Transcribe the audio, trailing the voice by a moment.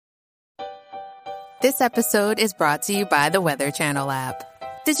This episode is brought to you by the Weather Channel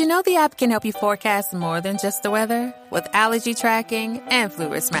app. Did you know the app can help you forecast more than just the weather? With allergy tracking and flu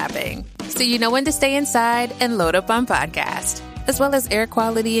risk mapping. So you know when to stay inside and load up on podcast. As well as air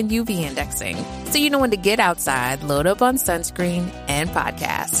quality and UV indexing. So you know when to get outside, load up on sunscreen and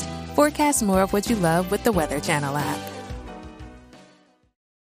podcast. Forecast more of what you love with the Weather Channel app.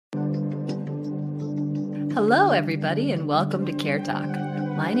 Hello, everybody, and welcome to Care Talk.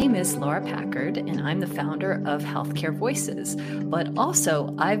 My name is Laura Packard, and I'm the founder of Healthcare Voices. But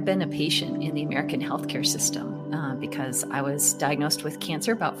also, I've been a patient in the American healthcare system because I was diagnosed with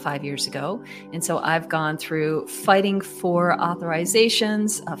cancer about 5 years ago. And so I've gone through fighting for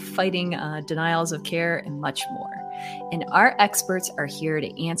authorizations, fighting denials of care, and much more. And our experts are here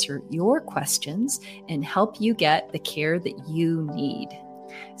to answer your questions and help you get the care that you need.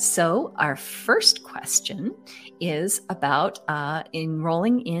 So our first question is about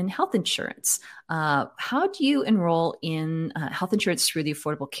enrolling in health insurance. How do you enroll in health insurance through the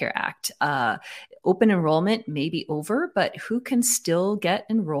Affordable Care Act? Open enrollment may be over, but who can still get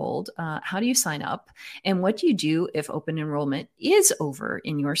enrolled? How do you sign up? And what do you do if open enrollment is over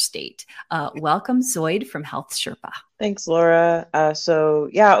in your state? Welcome, Zoid from HealthSherpa. Thanks, Laura.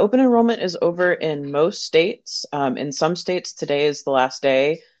 Open enrollment is over in most states. In some states, today is the last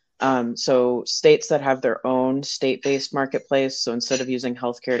day. So states that have their own state-based marketplace, so instead of using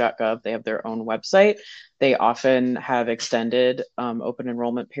healthcare.gov, they have their own website. They often have extended open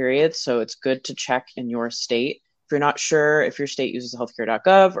enrollment periods, so it's good to check in your state. If you're not sure if your state uses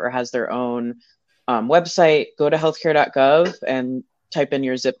healthcare.gov or has their own website, go to healthcare.gov and type in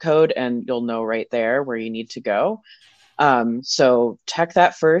your zip code, and you'll know right there where you need to go. So check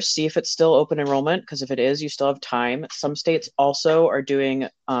that first, see if it's still open enrollment, because if it is, you still have time. Some states also are doing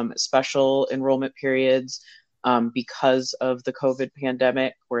special enrollment periods because of the COVID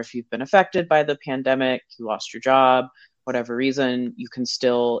pandemic, where if you've been affected by the pandemic, you lost your job, whatever reason, you can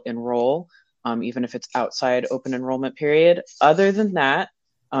still enroll, even if it's outside open enrollment period. Other than that,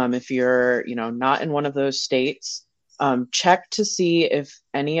 if you're not in one of those states, check to see if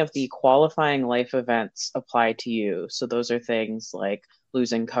any of the qualifying life events apply to you. So those are things like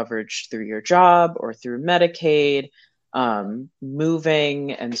losing coverage through your job or through Medicaid,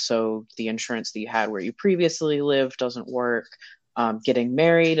 moving, and so the insurance that you had where you previously lived doesn't work, getting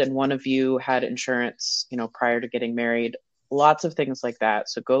married and one of you had insurance, prior to getting married, lots of things like that.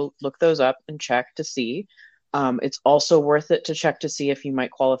 So go look those up and check to see. It's also worth it to check to see if you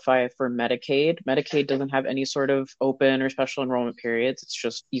might qualify for Medicaid. Medicaid doesn't have any sort of open or special enrollment periods. It's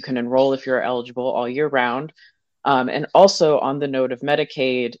just you can enroll if you're eligible all year round. And also on the note of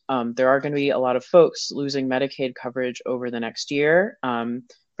Medicaid, there are going to be a lot of folks losing Medicaid coverage over the next year.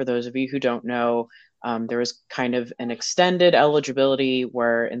 For those of you who don't know, there was kind of an extended eligibility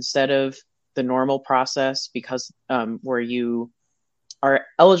where instead of the normal process, because where you are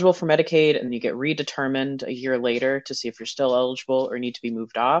eligible for Medicaid and you get redetermined a year later to see if you're still eligible or need to be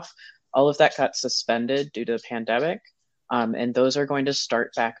moved off. All of that got suspended due to the pandemic. And those are going to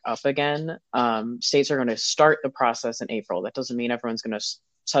start back up again. States are going to start the process in April. That doesn't mean everyone's going to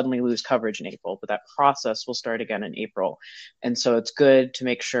suddenly lose coverage in April, but that process will start again in April. And so it's good to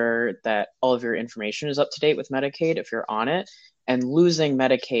make sure that all of your information is up to date with Medicaid if you're on it. And losing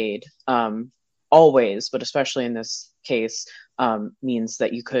Medicaid always, but especially in this case, means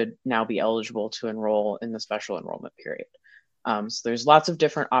that you could now be eligible to enroll in the special enrollment period. So there's lots of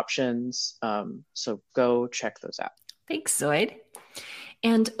different options. So go check those out. Thanks, Zoid.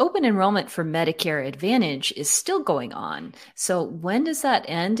 And open enrollment for Medicare Advantage is still going on. So when does that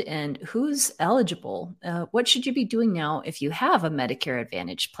end and who's eligible? What should you be doing now if you have a Medicare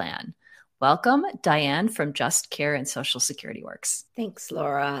Advantage plan? Welcome, Diane from Just Care and Social Security Works. Thanks,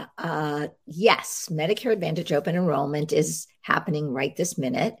 Laura. Yes, Medicare Advantage open enrollment is happening right this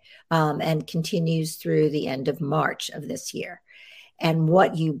minute and continues through the end of March of this year. And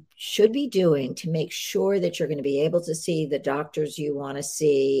what you should be doing to make sure that you're going to be able to see the doctors you want to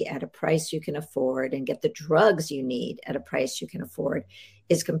see at a price you can afford and get the drugs you need at a price you can afford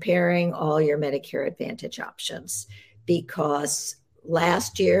is comparing all your Medicare Advantage options, because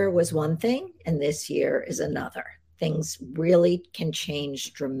last year was one thing and this year is another. Things really can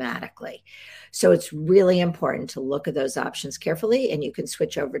change dramatically. So it's really important to look at those options carefully, and you can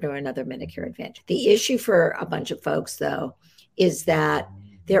switch over to another Medicare Advantage. The issue for a bunch of folks, though, is that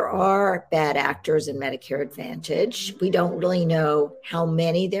there are bad actors in Medicare Advantage. We don't really know how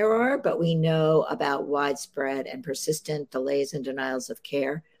many there are, but we know about widespread and persistent delays and denials of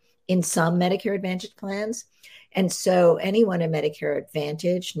care in some Medicare Advantage plans. And so anyone in Medicare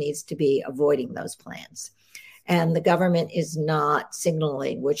Advantage needs to be avoiding those plans. And the government is not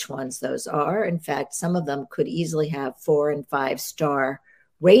signaling which ones those are. In fact, some of them could easily have 4 and 5-star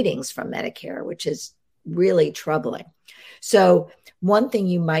ratings from Medicare, which is really troubling. So one thing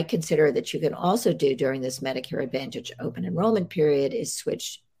you might consider that you can also do during this Medicare Advantage open enrollment period is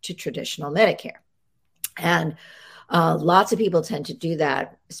switch to traditional Medicare. And lots of people tend to do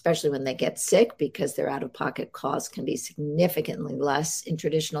that, especially when they get sick, because their out-of-pocket costs can be significantly less in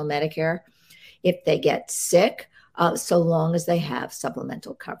traditional Medicare if they get sick, so long as they have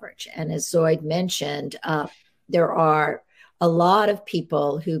supplemental coverage. And as Zoid mentioned, there are a lot of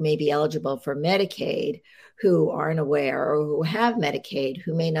people who may be eligible for Medicaid who aren't aware, or who have Medicaid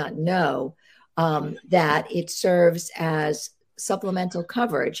who may not know that it serves as supplemental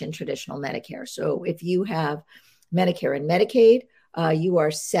coverage in traditional Medicare. So if you have Medicare and Medicaid, you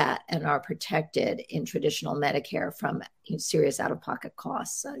are set and are protected in traditional Medicare from serious out-of-pocket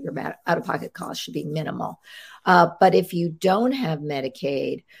costs. Your out-of-pocket costs should be minimal. But if you don't have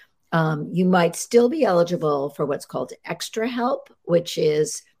Medicaid, you might still be eligible for what's called extra help, which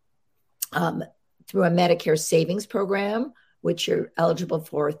is through a Medicare savings program, which you're eligible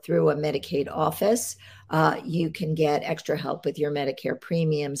for through a Medicaid office. You can get extra help with your Medicare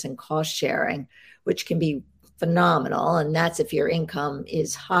premiums and cost sharing, which can be phenomenal. And that's if your income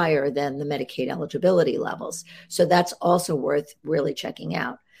is higher than the Medicaid eligibility levels. So that's also worth really checking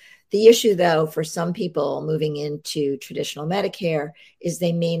out. The issue, though, for some people moving into traditional Medicare is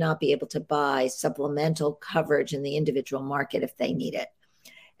they may not be able to buy supplemental coverage in the individual market if they need it.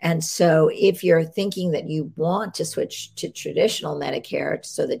 And so if you're thinking that you want to switch to traditional Medicare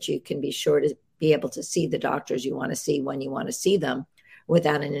so that you can be sure to be able to see the doctors you want to see when you want to see them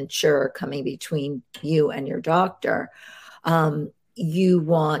without an insurer coming between you and your doctor, you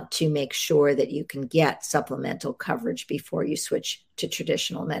want to make sure that you can get supplemental coverage before you switch to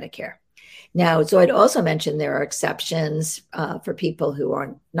traditional Medicare. Now, Zoid also mentioned there are exceptions for people who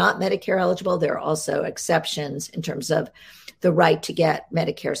are not Medicare eligible. There are also exceptions in terms of the right to get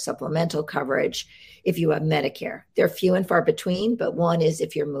Medicare supplemental coverage if you have Medicare. They're few and far between, but one is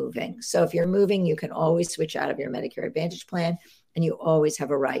if you're moving. So if you're moving, you can always switch out of your Medicare Advantage plan, and you always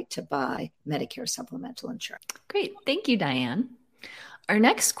have a right to buy Medicare supplemental insurance. Great. Thank you, Diane. Our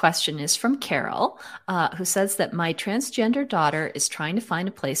next question is from Carol, who says that my transgender daughter is trying to find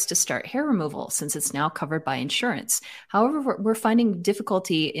a place to start hair removal since it's now covered by insurance. However, we're finding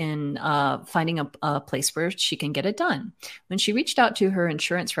difficulty in finding a place where she can get it done. When she reached out to her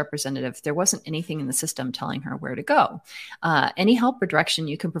insurance representative, there wasn't anything in the system telling her where to go. Any help or direction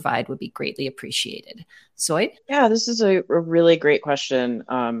you can provide would be greatly appreciated. Zoid? Yeah, this is a really great question.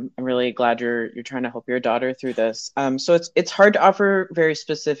 I'm really glad you're trying to help your daughter through this. So it's hard to offer very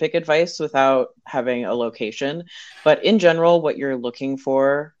specific advice without having a location, but in general, what you're looking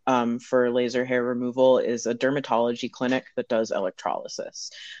for laser hair removal is a dermatology clinic that does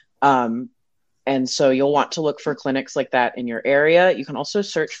electrolysis. And so you'll want to look for clinics like that in your area. You can also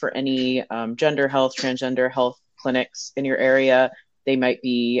search for any gender health, transgender health clinics in your area. They might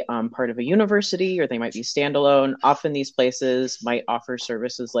be part of a university, or they might be standalone. Often these places might offer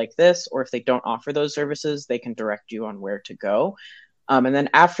services like this, or if they don't offer those services, they can direct you on where to go. And then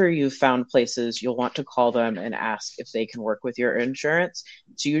after you've found places, you'll want to call them and ask if they can work with your insurance.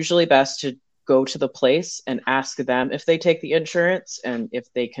 It's usually best to go to the place and ask them if they take the insurance and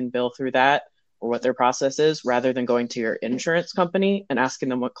if they can bill through that, or what their process is, rather than going to your insurance company and asking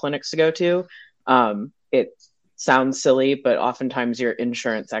them what clinics to go to. It sounds silly, but oftentimes your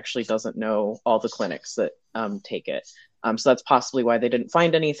insurance actually doesn't know all the clinics that take it. So that's possibly why they didn't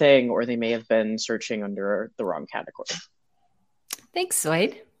find anything, or they may have been searching under the wrong category. Thanks,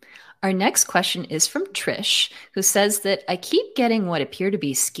 Zoid. Our next question is from Trish, who says that I keep getting what appear to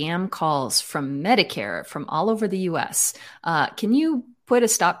be scam calls from Medicare from all over the U.S. Can you put a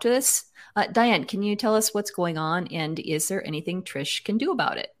stop to this? Diane, can you tell us what's going on, and is there anything Trish can do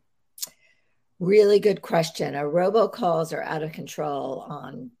about it? Really good question. Our robocalls are out of control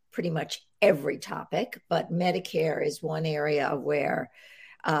on pretty much every topic, but Medicare is one area where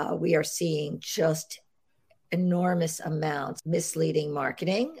we are seeing just enormous amounts of misleading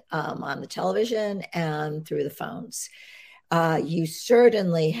marketing on the television and through the phones. You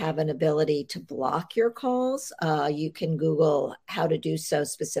certainly have an ability to block your calls. You can Google how to do so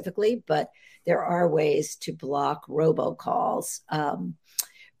specifically, but there are ways to block robocalls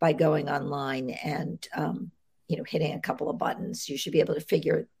by going online and hitting a couple of buttons. You should be able to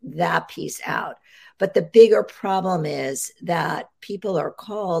figure that piece out. But the bigger problem is that people are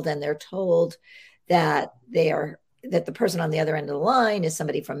called and they're told that the person on the other end of the line is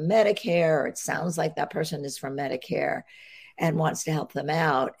somebody from Medicare, or it sounds like that person is from Medicare. and wants to help them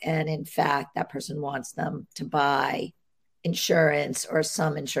out. And in fact, that person wants them to buy insurance or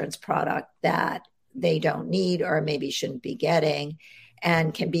some insurance product that they don't need or maybe shouldn't be getting,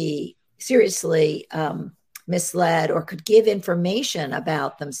 and can be seriously misled, or could give information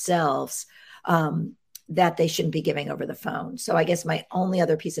about themselves that they shouldn't be giving over the phone. So I guess my only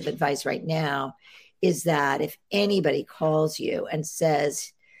other piece of advice right now is that if anybody calls you and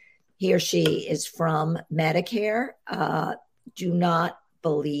says he or she is from Medicare, do not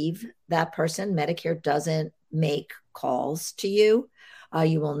believe that person. Medicare doesn't make calls to you.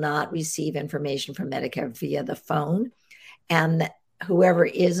 You will not receive information from Medicare via the phone. And whoever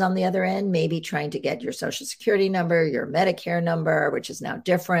is on the other end may be trying to get your Social Security number, your Medicare number, which is now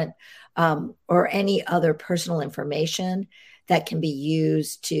different, or any other personal information that can be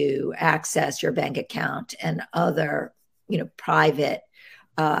used to access your bank account and other, private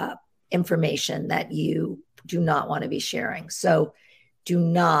information that you do not want to be sharing. So do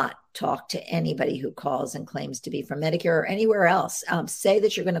not talk to anybody who calls and claims to be from Medicare or anywhere else. Say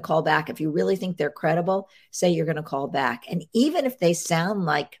that you're going to call back. If you really think they're credible, say you're going to call back. And even if they sound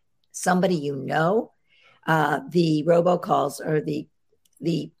like somebody the robocalls, or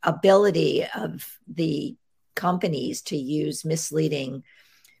the ability of the companies to use misleading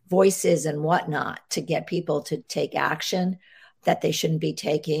voices and whatnot to get people to take action that they shouldn't be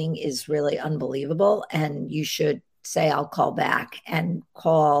taking is really unbelievable. And you should say, I'll call back, and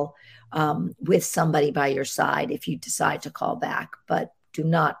call with somebody by your side if you decide to call back. But do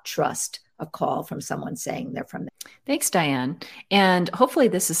not trust a call from someone saying they're from there. Thanks, Diane. And hopefully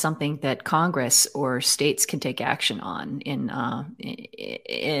this is something that Congress or states can take action on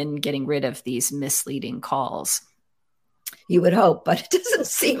in getting rid of these misleading calls. You would hope, but it doesn't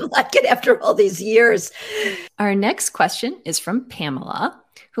seem like it after all these years. Our next question is from Pamela,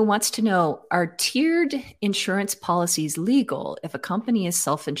 who wants to know, are tiered insurance policies legal if a company is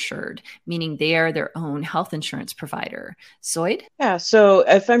self-insured, meaning they are their own health insurance provider? Zoid? Yeah, so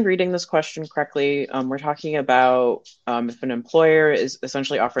if I'm reading this question correctly, we're talking about if an employer is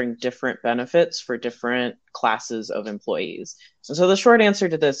essentially offering different benefits for different classes of employees. And so the short answer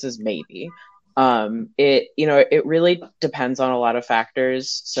to this is maybe. It really depends on a lot of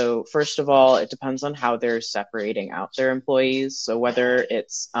factors. So first of all, it depends on how they're separating out their employees. So whether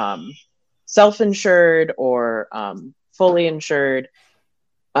it's self-insured or fully insured,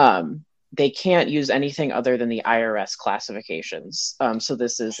 they can't use anything other than the IRS classifications. So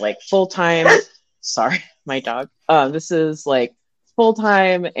this is like full-time, sorry, my dog. This is like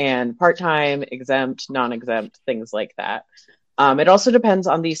full-time and part-time, exempt, non-exempt, things like that. It also depends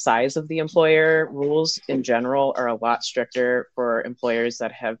on the size of the employer. Rules in general are a lot stricter for employers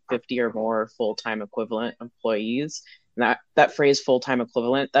that have 50 or more full-time equivalent employees. And that phrase full-time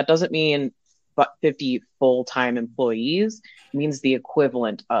equivalent, that doesn't mean 50 full-time employees. It means the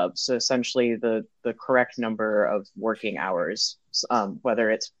equivalent of. So essentially the correct number of working hours, whether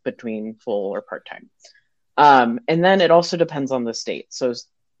it's between full or part-time. And then it also depends on the state. So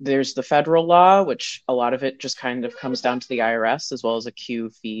there's the federal law, which a lot of it just kind of comes down to the IRS, as well as a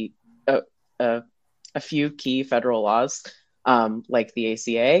few key federal laws, like the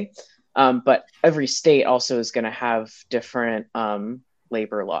ACA. But every state also is going to have different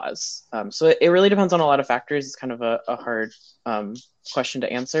labor laws. So it really depends on a lot of factors. It's kind of a hard question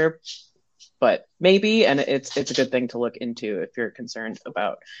to answer, but maybe, and it's a good thing to look into if you're concerned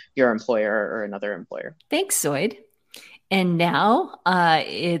about your employer or another employer. Thanks, Zoid. And now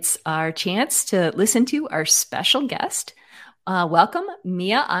it's our chance to listen to our special guest. Welcome,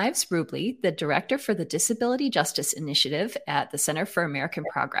 Mia Ives-Rublee, the Director for the Disability Justice Initiative at the Center for American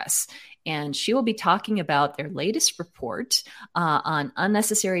Progress. And she will be talking about their latest report on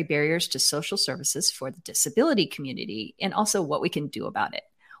unnecessary barriers to social services for the disability community, and also what we can do about it.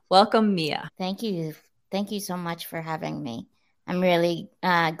 Welcome, Mia. Thank you. Thank you so much for having me. I'm really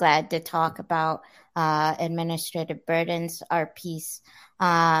glad to talk about administrative burdens. Our piece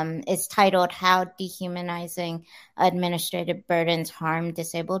is titled How Dehumanizing Administrative Burdens Harm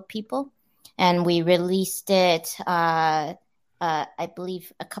Disabled People. And we released it, I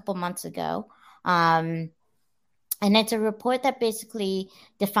believe, a couple months ago. And it's a report that basically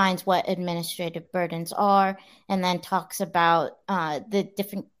defines what administrative burdens are, and then talks about the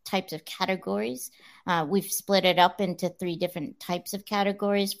different types of categories. We've split it up into 3 different types of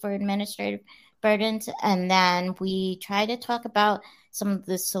categories for administrative burdens. And then we try to talk about some of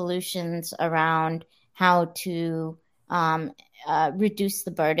the solutions around how to reduce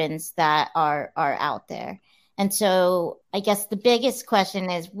the burdens that are out there. And so I guess the biggest question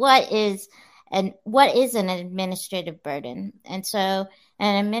is, what is an administrative burden? And so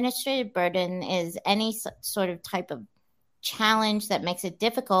an administrative burden is any sort of type of challenge that makes it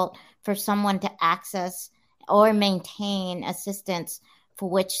difficult for someone to access or maintain assistance for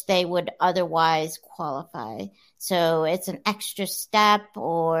which they would otherwise qualify. So it's an extra step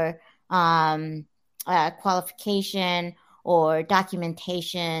or qualification or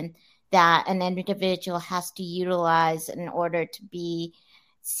documentation that an individual has to utilize in order to be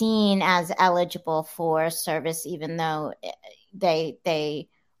seen as eligible for a service, even though they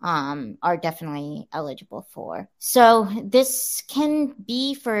are definitely eligible for. So this can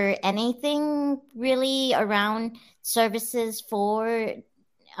be for anything really around services for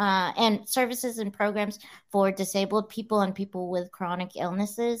and services and programs for disabled people and people with chronic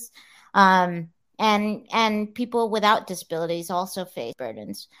illnesses. And people without disabilities also face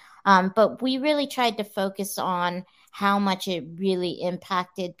burdens. But we really tried to focus on how much it really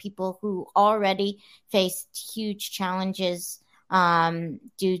impacted people who already faced huge challenges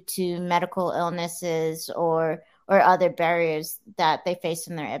due to medical illnesses or other barriers that they face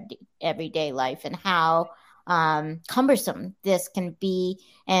in their everyday life, and how cumbersome this can be,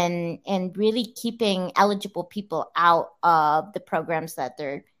 and really keeping eligible people out of the programs that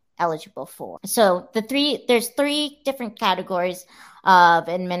they're eligible for. So there's three different categories of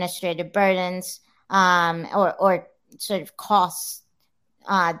administrative burdens or sort of costs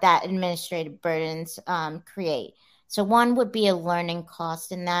that administrative burdens create. So one would be a learning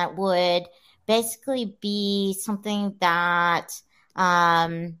cost, and that would basically be something that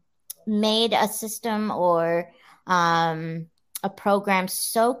made a system or a program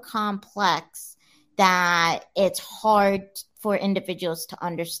so complex that it's hard for individuals to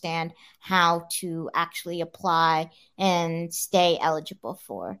understand how to actually apply and stay eligible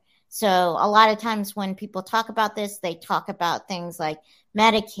for. So a lot of times when people talk about this, they talk about things like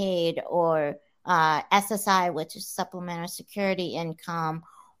Medicaid or SSI, which is Supplemental Security Income,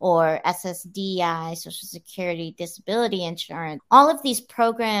 or SSDI, Social Security Disability Insurance. All of these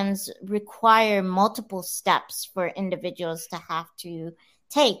programs require multiple steps for individuals to have to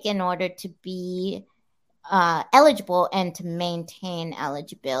take in order to be eligible and to maintain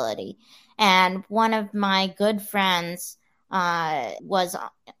eligibility. And one of my good friends was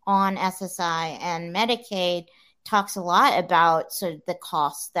on SSI and Medicaid, talks a lot about sort of the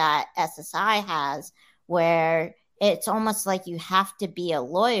costs that SSI has, where it's almost like you have to be a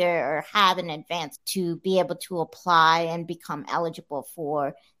lawyer or have an advance to be able to apply and become eligible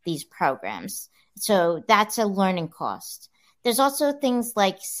for these programs. So that's a learning cost. There's also things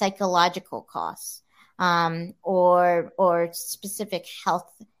like psychological costs or specific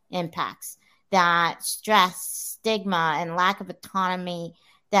health impacts, that stress, stigma, and lack of autonomy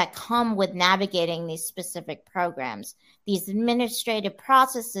that come with navigating these specific programs. These administrative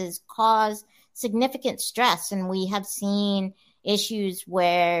processes cause significant stress, and we have seen issues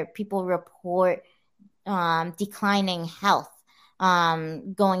where people report declining health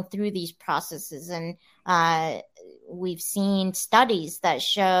going through these processes. And we've seen studies that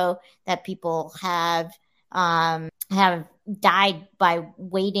show that people have died by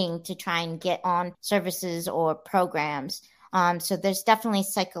waiting to try and get on services or programs. So there's definitely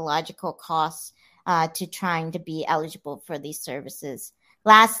psychological costs to trying to be eligible for these services.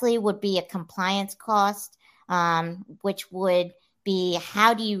 Lastly would be a compliance cost, which would be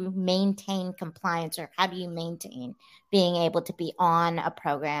how do you maintain compliance, or how do you maintain being able to be on a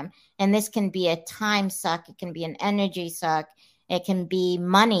program? And this can be a time suck. It can be an energy suck. It can be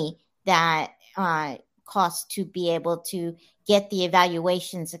money that costs to be able to get the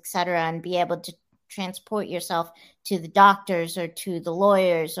evaluations, et cetera, and be able to transport yourself to the doctors or to the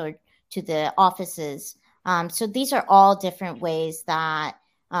lawyers or to the offices. So these are all different ways that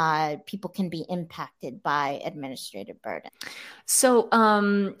people can be impacted by administrative burden. So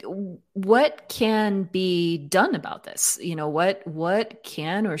what can be done about this? You know, what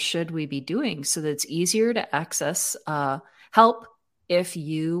can or should we be doing so that it's easier to access help if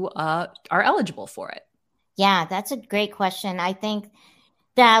you are eligible for it? Yeah, that's a great question. I think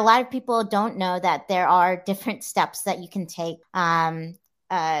that a lot of people don't know that there are different steps that you can take to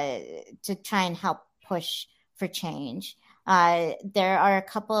try and help push for change. There are a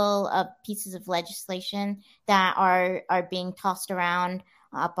couple of pieces of legislation that are being tossed around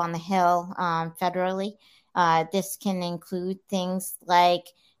up on the Hill federally. This can include things like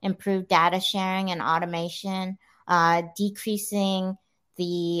improved data sharing and automation, decreasing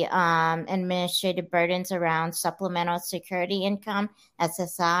the administrative burdens around supplemental security income,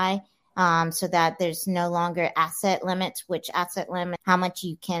 SSI, so that there's no longer asset limits, which asset limit how much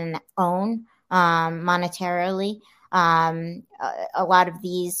you can own monetarily. A lot of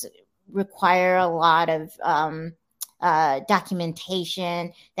these require a lot of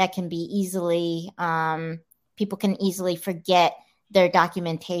documentation that can be easily people can easily forget their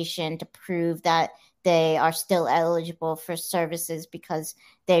documentation to prove that they are still eligible for services because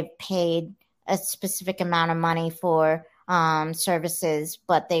they've paid a specific amount of money for services,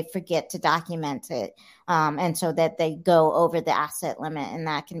 but they forget to document it. And so that they go over the asset limit, and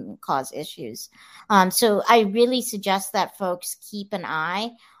that can cause issues. So I really suggest that folks keep an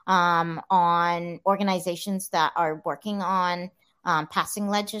eye on organizations that are working on passing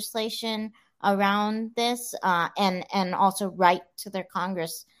legislation around this, and also write to their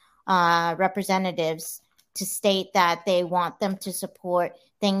Congress representatives to state that they want them to support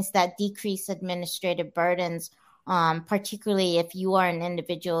things that decrease administrative burdens, particularly if you are an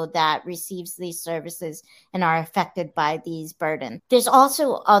individual that receives these services and are affected by these burdens. There's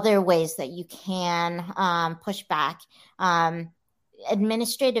also other ways that you can push back.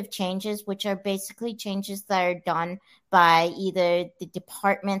 Administrative changes, which are basically changes that are done by either the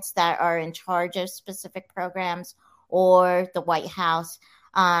departments that are in charge of specific programs or the White House.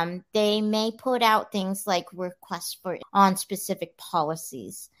 They may put out things like requests on specific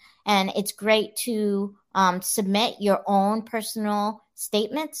policies. And it's great to submit your own personal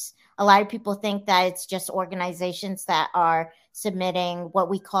statements. A lot of people think that it's just organizations that are submitting what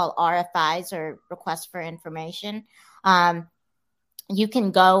we call RFIs, or requests for information. You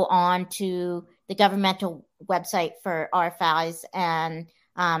can go on to the governmental website for RFIs and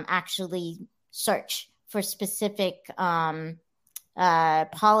actually search for specific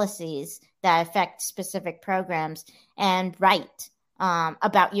policies that affect specific programs and write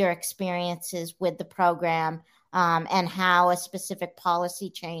about your experiences with the program and how a specific policy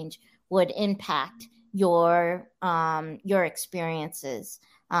change would impact your experiences.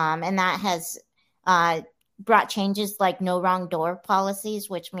 And that has brought changes like no wrong door policies,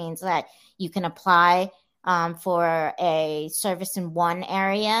 which means that you can apply for a service in one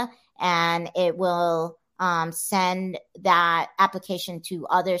area and it will send that application to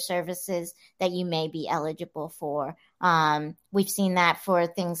other services that you may be eligible for. We've seen that for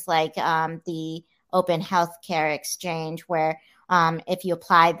things like the Open Healthcare Exchange, where if you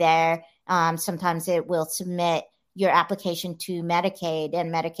apply there, sometimes it will submit your application to Medicaid,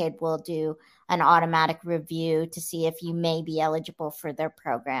 and Medicaid will do an automatic review to see if you may be eligible for their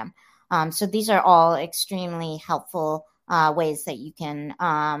program. So these are all extremely helpful ways that you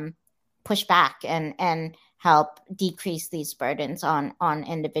can push back and help decrease these burdens on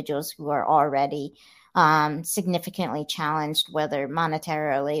individuals who are already significantly challenged, whether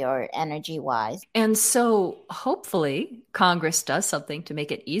monetarily or energy-wise. And so hopefully Congress does something to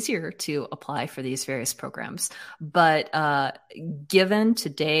make it easier to apply for these various programs. But given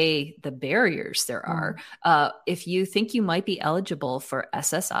today the barriers there are, if you think you might be eligible for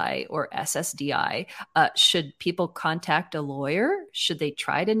SSI or SSDI, should people contact a lawyer? Should they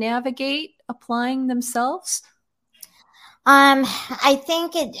try to navigate applying themselves? I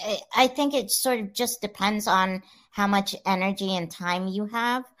think it sort of just depends on how much energy and time you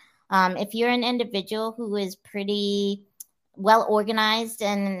have. If you're an individual who is pretty well organized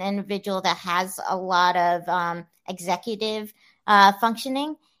and an individual that has a lot of executive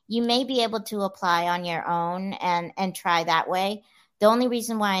functioning, you may be able to apply on your own and try that way. The only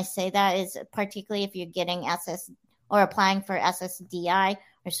reason why I say that is particularly if you're getting or applying for SSDI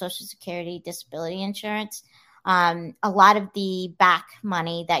or Social Security Disability Insurance. A lot of the back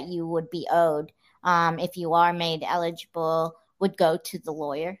money that you would be owed if you are made eligible would go to the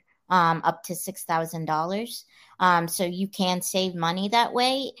lawyer, up to $6,000. So you can save money that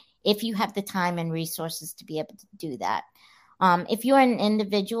way if you have the time and resources to be able to do that. If you're an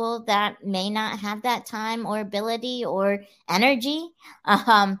individual that may not have that time or ability or energy,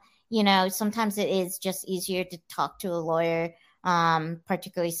 sometimes it is just easier to talk to a lawyer,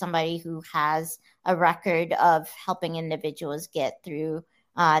 particularly somebody who has a record of helping individuals get through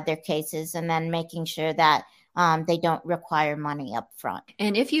their cases and then making sure that they don't require money up front.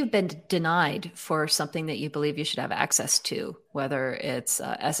 And if you've been denied for something that you believe you should have access to, whether it's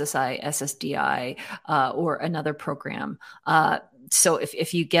SSI, SSDI, or another program, so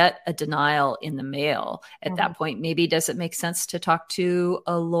if you get a denial in the mail at that point, maybe does it make sense to talk to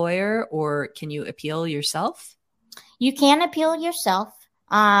a lawyer, or can you appeal yourself? You can appeal yourself.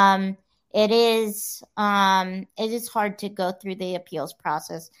 It is hard to go through the appeals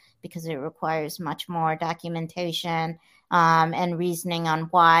process because it requires much more documentation and reasoning on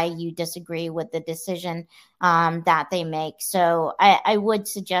why you disagree with the decision that they make. So I would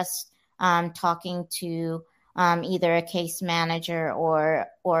suggest talking to either a case manager or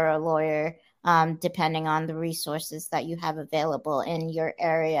a lawyer, depending on the resources that you have available in your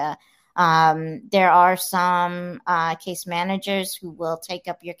area. There are some case managers who will take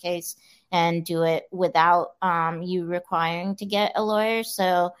up your case and do it without you requiring to get a lawyer.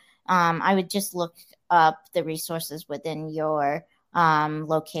 So I would just look up the resources within your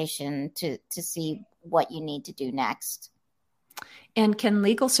location to see what you need to do next. And can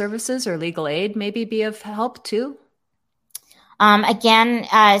legal services or legal aid maybe be of help too? Again,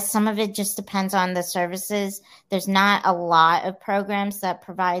 some of it just depends on the services. There's not a lot of programs that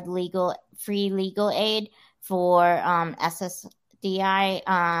provide free legal aid for SSDI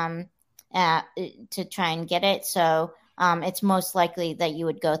to try and get it. So it's most likely that you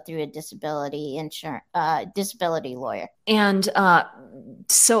would go through a disability lawyer. And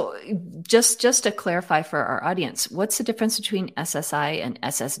so just to clarify for our audience, what's the difference between SSI and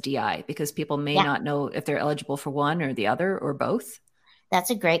SSDI? Because people may not know if they're eligible for one or the other or both. That's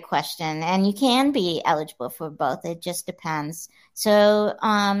a great question. And you can be eligible for both. It just depends. So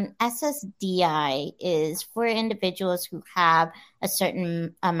SSDI is for individuals who have a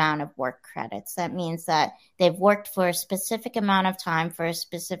certain amount of work credits. That means that they've worked for a specific amount of time for a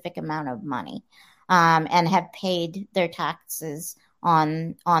specific amount of money and have paid their taxes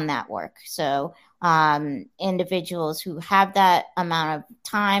on that work. So individuals who have that amount of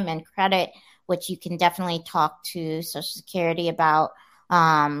time and credit, which you can definitely talk to Social Security about,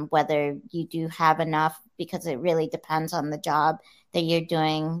 whether you do have enough, because it really depends on the job that you're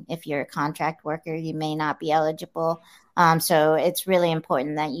doing. If you're a contract worker, you may not be eligible. So it's really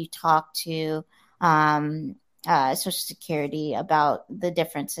important that you talk to Social Security about the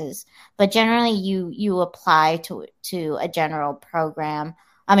differences. But generally, you apply to a general program.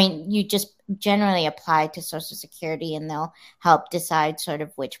 I mean, you just generally apply to Social Security, and they'll help decide sort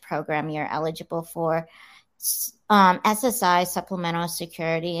of which program you're eligible for. SSI, Supplemental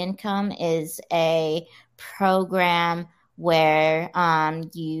Security Income, is a program where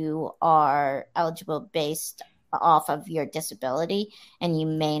you are eligible based off of your disability, and you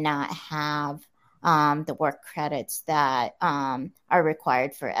may not have the work credits that are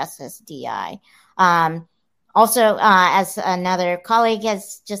required for SSDI. Also, as another colleague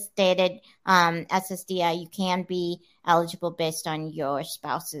has just stated, SSDI, you can be eligible based on your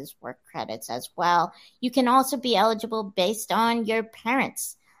spouse's work credits as well. You can also be eligible based on your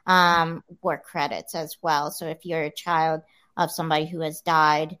parents' work credits as well. So if you're a child of somebody who has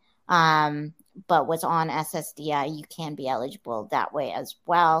died but was on SSDI, you can be eligible that way as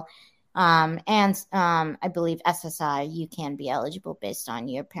well. And I believe SSI, you can be eligible based on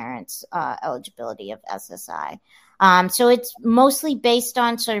your parents' eligibility of SSI. So it's mostly based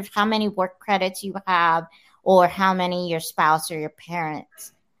on sort of how many work credits you have or how many your spouse or your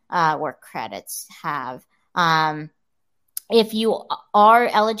parents' work credits have. If you are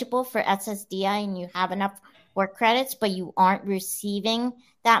eligible for SSDI and you have enough work credits, but you aren't receiving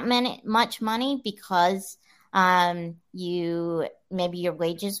that much money because maybe your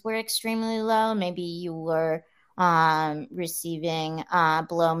wages were extremely low, maybe you were receiving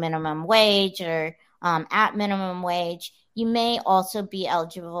below minimum wage or at minimum wage, you may also be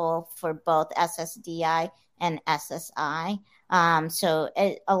eligible for both SSDI and SSI. So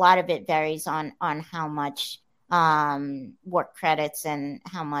a lot of it varies on how much work credits and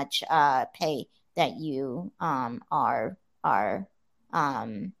how much pay that you are or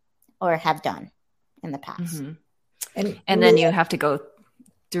have done in the past. Mm-hmm. And then you have to go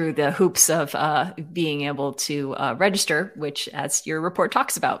through the hoops of being able to register, which, as your report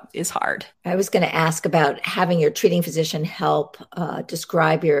talks about, is hard. I was going to ask about having your treating physician help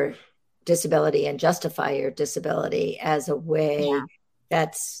describe your disability and justify your disability as a way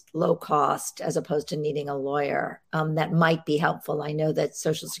that's low cost as opposed to needing a lawyer. That might be helpful. I know that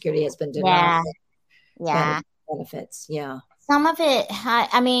Social Security has been denying benefits. Yeah. Some of it,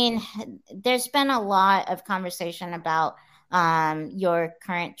 I mean, there's been a lot of conversation about your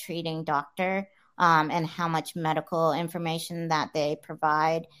current treating doctor and how much medical information that they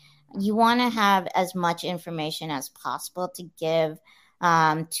provide. You want to have as much information as possible to give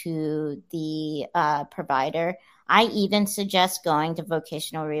to the provider. I even suggest going to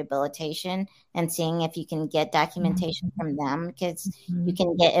vocational rehabilitation and seeing if you can get documentation from them, because you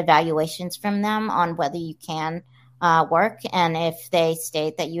can get evaluations from them on whether you can work. And if they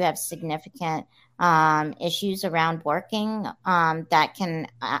state that you have significant issues around working, that can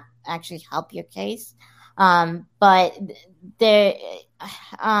actually help your case. But there,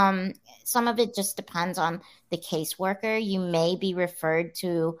 some of it just depends on the caseworker. You may be referred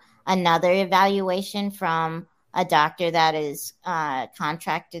to another evaluation from a doctor that is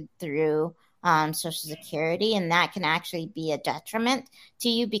contracted through Social Security, and that can actually be a detriment to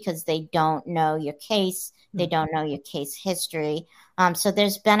you because they don't know your case. They don't know your case history. So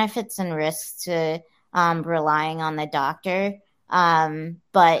there's benefits and risks to relying on the doctor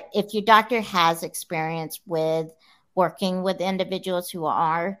But if your doctor has experience with working with individuals who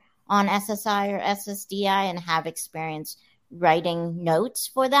are on SSI or SSDI and have experience writing notes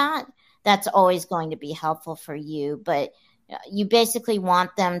for that, that's always going to be helpful for you. But you basically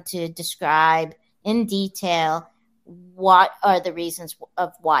want them to describe in detail what are the reasons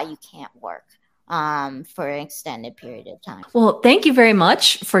of why you can't work for an extended period of time. Well, thank you very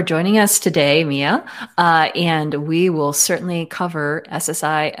much for joining us today, Mia. And we will certainly cover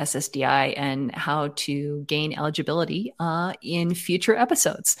SSI, SSDI, and how to gain eligibility in future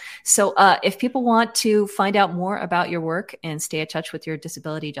episodes. So if people want to find out more about your work and stay in touch with your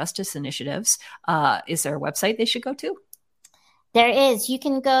disability justice initiatives, is there a website they should go to? There is. You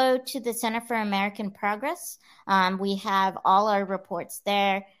can go to the Center for American Progress. We have all our reports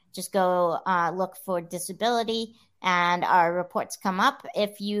there. Just go look for disability and our reports come up.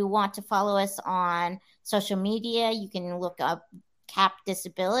 If you want to follow us on social media, you can look up CAP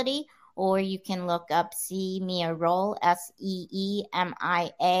Disability, or you can look up See Mia Roll, SEEMIAROLL.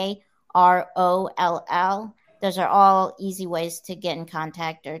 Those are all easy ways to get in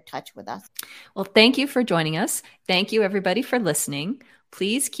contact or touch with us. Well, thank you for joining us. Thank you, everybody, for listening.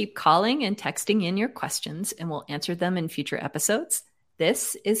 Please keep calling and texting in your questions, and we'll answer them in future episodes.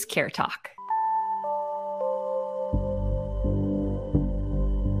 This is Care Talk.